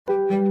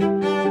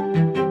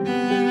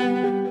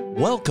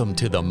Welcome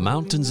to the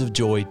Mountains of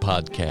Joy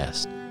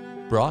podcast,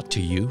 brought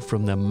to you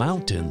from the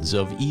mountains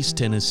of East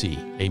Tennessee,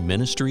 a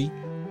ministry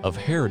of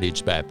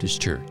Heritage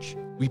Baptist Church.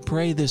 We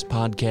pray this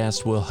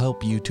podcast will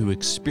help you to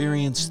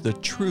experience the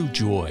true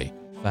joy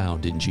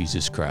found in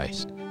Jesus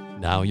Christ.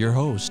 Now your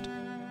host,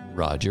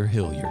 Roger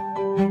Hilliard.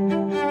 I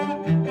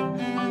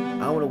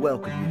want to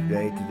welcome you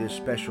today to this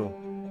special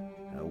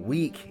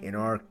week in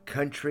our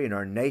country and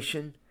our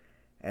nation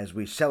as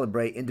we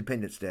celebrate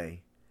Independence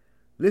Day.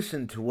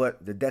 Listen to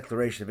what the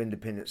Declaration of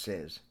Independence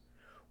says.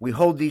 We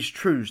hold these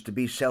truths to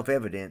be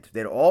self-evident,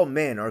 that all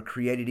men are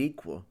created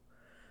equal,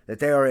 that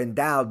they are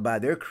endowed by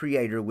their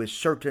Creator with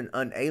certain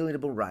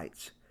unalienable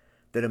rights,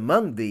 that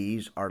among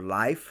these are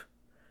life,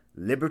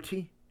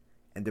 liberty,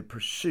 and the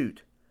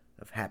pursuit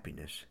of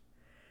happiness.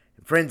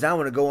 And friends, I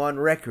want to go on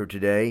record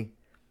today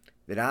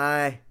that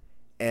I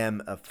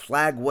am a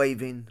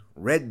flag-waving,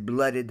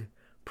 red-blooded,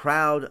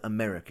 proud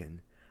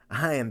American.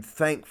 I am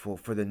thankful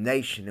for the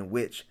nation in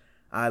which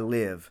I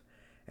live,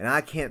 and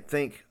I can't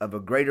think of a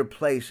greater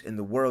place in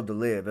the world to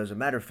live. As a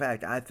matter of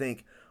fact, I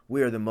think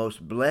we are the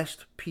most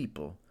blessed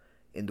people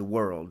in the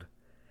world.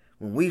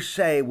 When we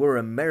say we're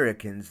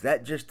Americans,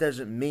 that just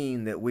doesn't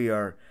mean that we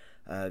are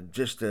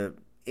just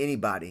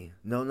anybody.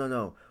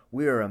 No.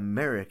 We are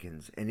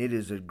Americans, and it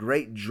is a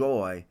great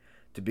joy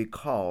to be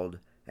called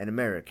an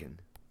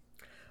American.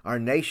 Our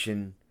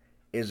nation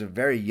is a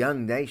very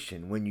young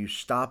nation when you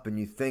stop and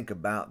you think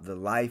about the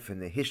life and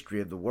the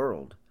history of the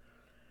world.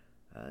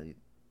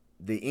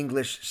 The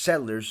English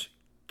settlers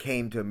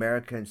came to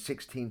America in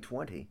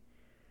 1620.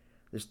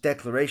 This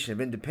Declaration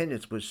of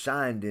Independence was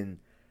signed in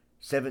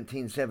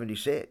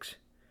 1776.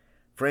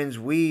 Friends,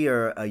 we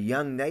are a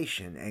young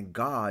nation, and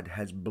God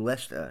has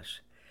blessed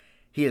us.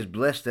 He has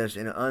blessed us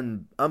in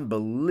an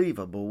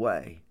unbelievable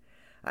way.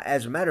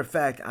 As a matter of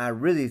fact, I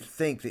really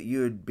think that you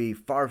would be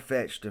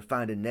far-fetched to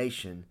find a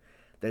nation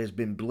that has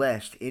been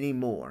blessed any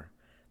more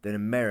than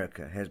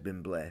America has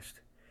been blessed.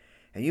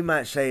 And you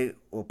might say,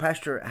 well,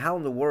 Pastor, how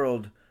in the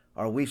world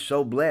are we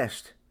so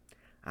blessed?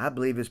 I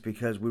believe it's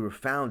because we were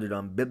founded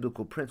on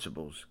biblical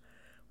principles.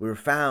 We were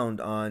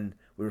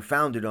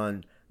founded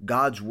on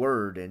God's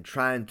Word and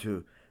trying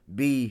to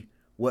be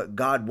what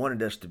God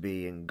wanted us to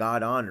be and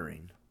God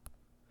honoring.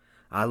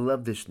 I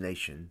love this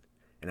nation,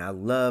 and I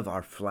love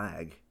our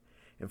flag.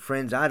 And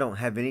friends, I don't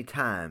have any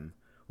time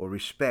or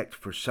respect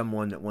for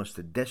someone that wants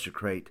to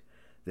desecrate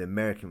the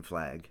American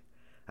flag.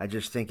 I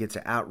just think it's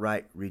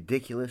outright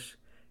ridiculous,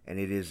 and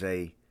it is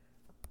a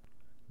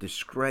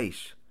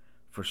disgrace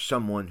for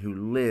someone who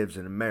lives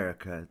in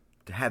America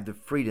to have the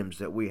freedoms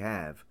that we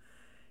have,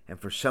 and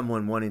for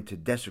someone wanting to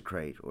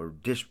desecrate or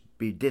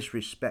be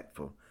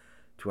disrespectful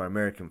to our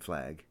American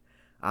flag.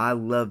 I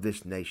love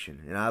this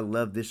nation, and I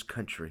love this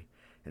country,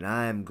 and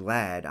I am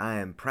glad, I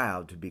am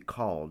proud to be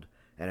called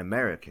an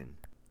American.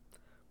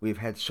 We've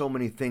had so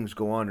many things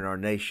go on in our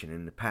nation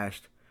in the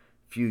past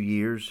few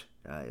years.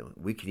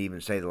 We could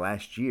even say the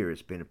last year.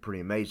 It's been pretty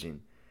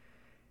amazing.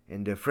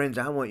 And friends,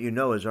 I want you to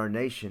know, as our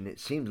nation, it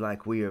seems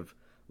like we have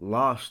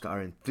lost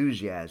our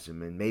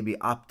enthusiasm and maybe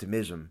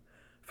optimism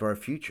for our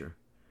future.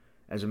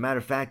 As a matter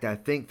of fact, I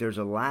think there's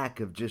a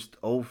lack of just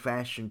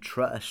old-fashioned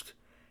trust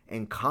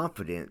and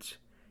confidence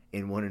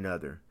in one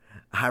another.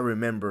 I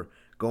remember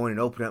going and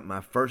opening up my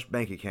first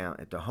bank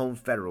account at the Home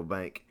Federal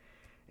Bank,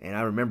 and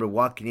I remember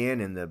walking in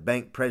and the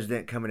bank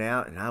president coming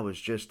out, and I was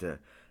just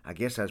I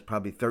guess I was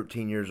probably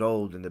 13 years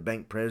old, and the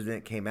bank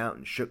president came out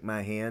and shook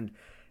my hand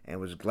and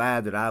was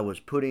glad that I was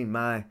putting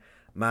my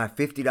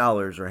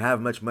 $50 or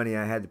however much money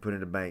I had to put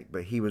in the bank,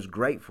 but he was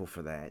grateful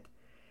for that.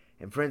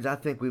 And friends, I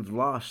think we've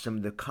lost some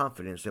of the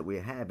confidence that we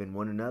have in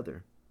one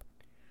another.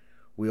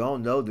 We all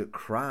know that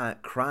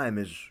crime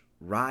is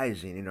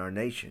rising in our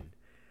nation.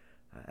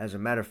 As a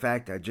matter of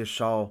fact, I just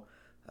saw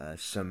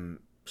some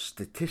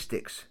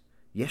statistics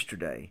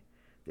yesterday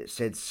that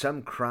said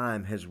some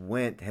crime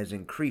has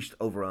increased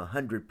over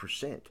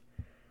 100%.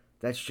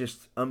 That's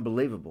just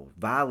unbelievable.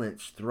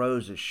 Violence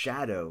throws a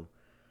shadow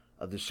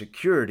of the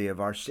security of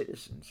our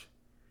citizens.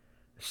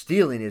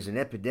 Stealing is an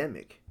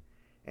epidemic,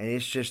 and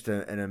it's just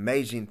an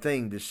amazing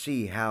thing to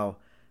see how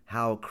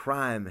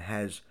crime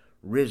has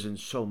risen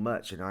so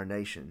much in our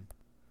nation.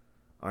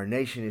 Our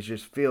nation is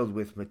just filled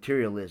with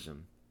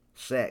materialism,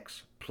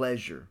 sex,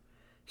 pleasure,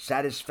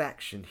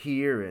 satisfaction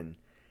here,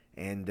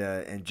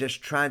 and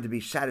just trying to be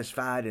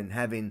satisfied and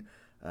having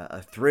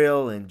a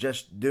thrill and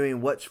just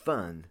doing what's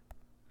fun.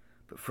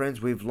 But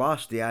friends, we've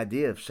lost the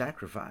idea of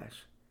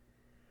sacrifice.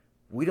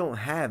 We don't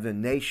have the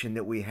nation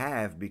that we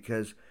have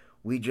because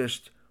we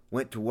just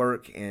went to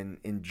work and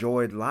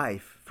enjoyed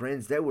life.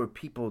 Friends, there were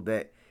people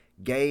that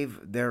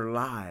gave their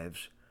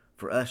lives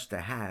for us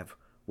to have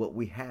what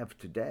we have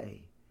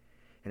today.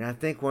 And I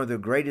think one of the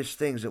greatest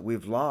things that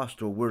we've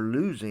lost or we're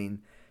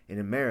losing in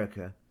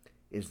America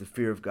is the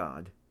fear of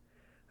God.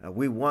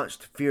 We once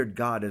feared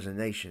God as a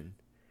nation,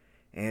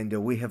 and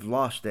we have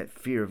lost that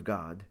fear of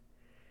God.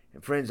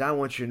 And friends, I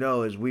want you to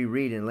know, as we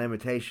read in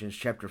Lamentations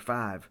chapter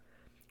 5,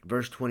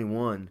 verse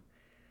 21,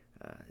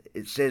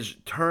 it says,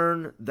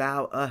 "Turn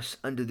thou us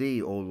unto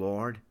thee, O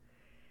Lord,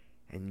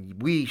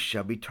 and we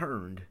shall be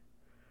turned.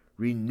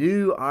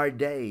 Renew our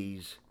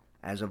days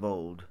as of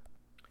old.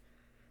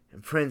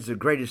 And friends, the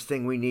greatest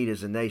thing we need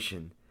as a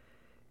nation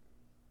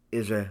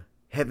is a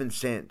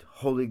heaven-sent,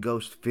 Holy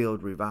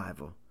Ghost-filled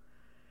revival.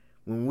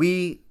 When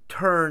we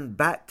turn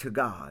back to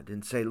God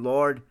and say,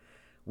 Lord,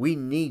 we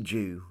need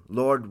you.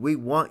 Lord, we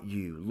want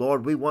you.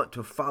 Lord, we want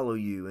to follow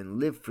you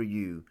and live for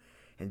you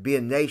and be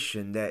a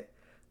nation that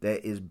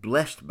is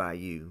blessed by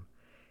you.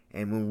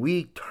 And when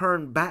we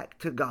turn back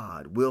to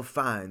God, we'll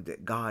find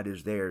that God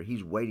is there.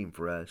 He's waiting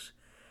for us.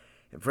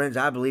 And friends,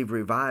 I believe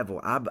revival.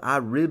 I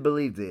really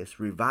believe this.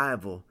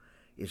 Revival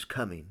is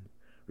coming.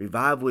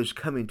 Revival is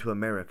coming to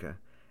America.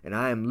 And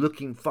I am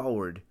looking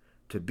forward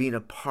to being a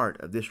part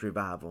of this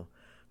revival.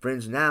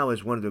 Friends, now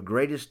is one of the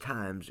greatest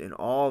times in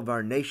all of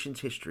our nation's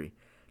history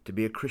to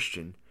be a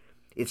Christian.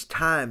 It's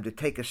time to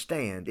take a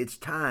stand. It's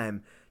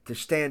time to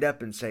stand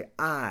up and say,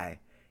 I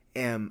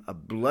am a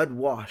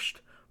blood-washed,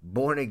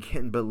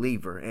 born-again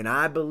believer, and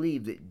I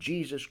believe that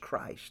Jesus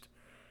Christ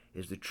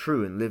is the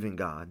true and living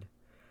God.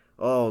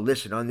 Oh,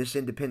 listen, on this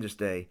Independence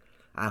Day,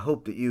 I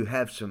hope that you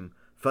have some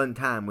fun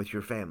time with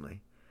your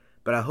family.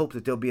 But I hope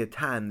that there'll be a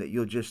time that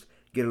you'll just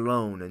get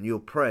alone and you'll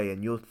pray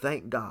and you'll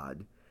thank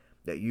God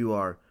that you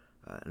are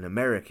an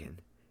American,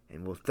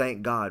 and we'll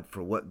thank God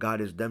for what God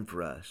has done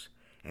for us.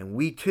 And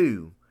we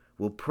too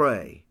will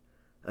pray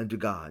unto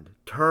God,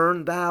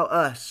 turn thou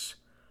us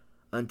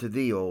unto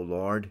thee, O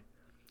Lord,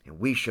 and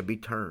we shall be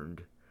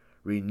turned.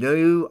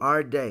 Renew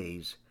our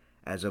days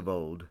as of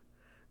old.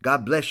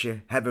 God bless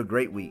you. Have a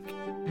great week.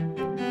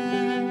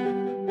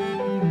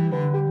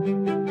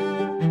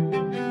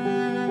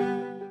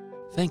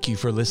 Thank you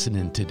for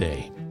listening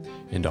today.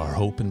 And our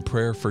hope and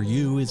prayer for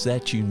you is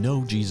that you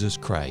know Jesus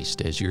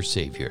Christ as your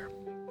Savior.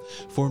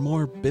 For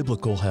more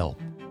biblical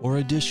help or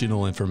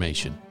additional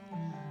information,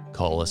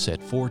 call us at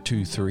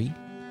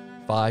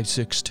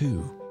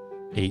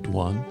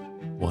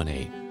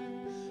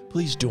 423-562-8118.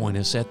 Please join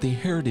us at the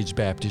Heritage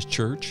Baptist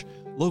Church,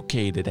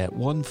 located at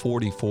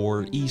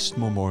 144 East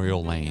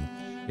Memorial Lane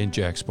in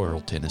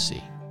Jacksboro,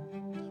 Tennessee.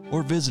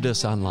 Or visit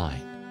us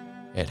online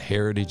at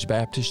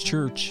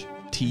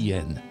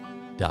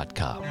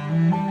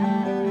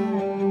heritagebaptistchurchtn.com.